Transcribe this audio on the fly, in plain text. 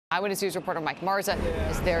Eyewitness News reporter Mike Marza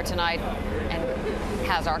is there tonight and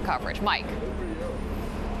has our coverage. Mike.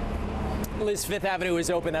 Liz, Fifth Avenue is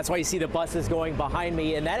open. That's why you see the buses going behind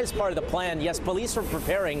me, and that is part of the plan. Yes, police are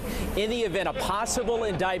preparing in the event a possible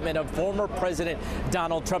indictment of former President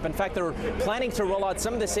Donald Trump. In fact, they're planning to roll out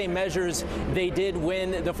some of the same measures they did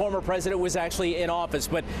when the former president was actually in office.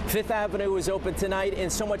 But Fifth Avenue is open tonight in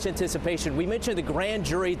so much anticipation. We mentioned the grand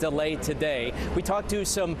jury delay today. We talked to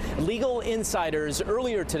some legal insiders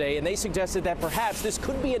earlier today, and they suggested that perhaps this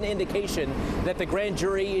could be an indication that the grand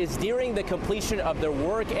jury is nearing the completion of their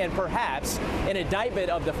work, and perhaps an indictment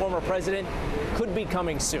of the former president could be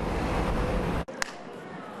coming soon.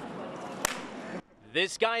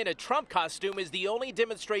 This guy in a Trump costume is the only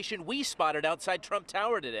demonstration we spotted outside Trump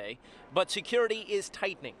Tower today, but security is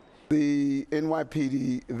tightening. The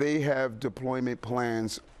NYPD, they have deployment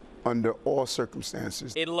plans under all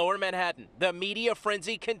circumstances. In Lower Manhattan, the media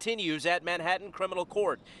frenzy continues at Manhattan Criminal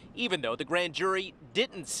Court, even though the grand jury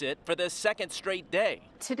didn't sit for the second straight day.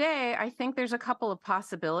 Today, I think there's a couple of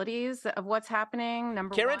possibilities of what's happening.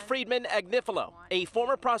 Karen Friedman Agnifilo, a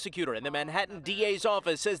former prosecutor in the Manhattan DA's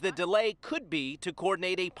office, says the delay could be to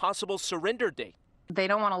coordinate a possible surrender date. They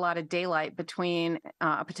don't want a lot of daylight between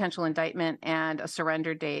a potential indictment and a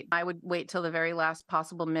surrender date. I would wait till the very last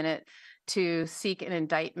possible minute to seek an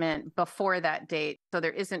indictment before that date, so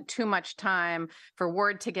there isn't too much time for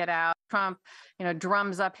word to get out. Trump,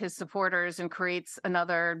 drums up his supporters and creates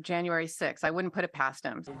another January 6th. I wouldn't put it past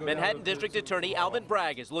him. Manhattan District Attorney Alvin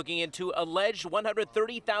Bragg is looking into alleged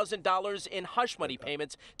 $130,000 in hush money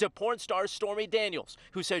payments to porn star Stormy Daniels,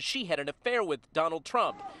 who says she had an affair with Donald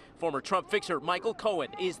Trump. Former Trump fixer Michael Cohen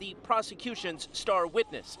is the prosecution's star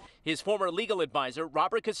witness. His former legal advisor,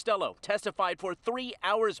 Robert Costello, testified for 3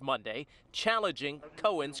 hours Monday, challenging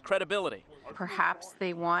Cohen's credibility. Perhaps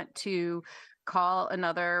they want to call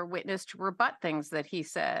another witness to rebut things that he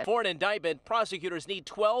said. For an indictment, prosecutors need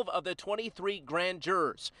 12 of the 23 grand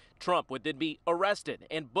jurors. Trump would then be arrested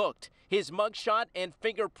and booked, his mugshot and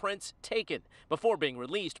fingerprints taken before being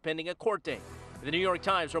released pending a court date. The New York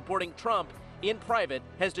Times reporting Trump, in private,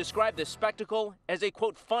 has described the spectacle as a,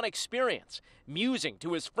 quote, fun experience, musing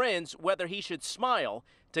to his friends whether he should smile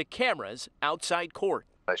to cameras outside court.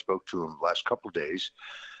 I spoke to him the last couple of days.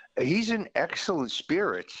 He's in excellent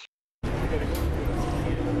spirits.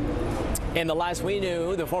 And the last we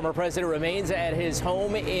knew, the former president remains at his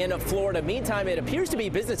home in Florida. Meantime, it appears to be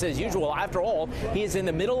business as usual. After all, he is in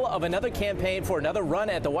the middle of another campaign for another run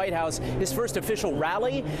at the White House. His first official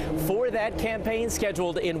rally for that campaign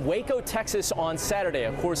scheduled in Waco, Texas on Saturday.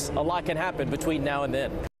 Of course, a lot can happen between now and then.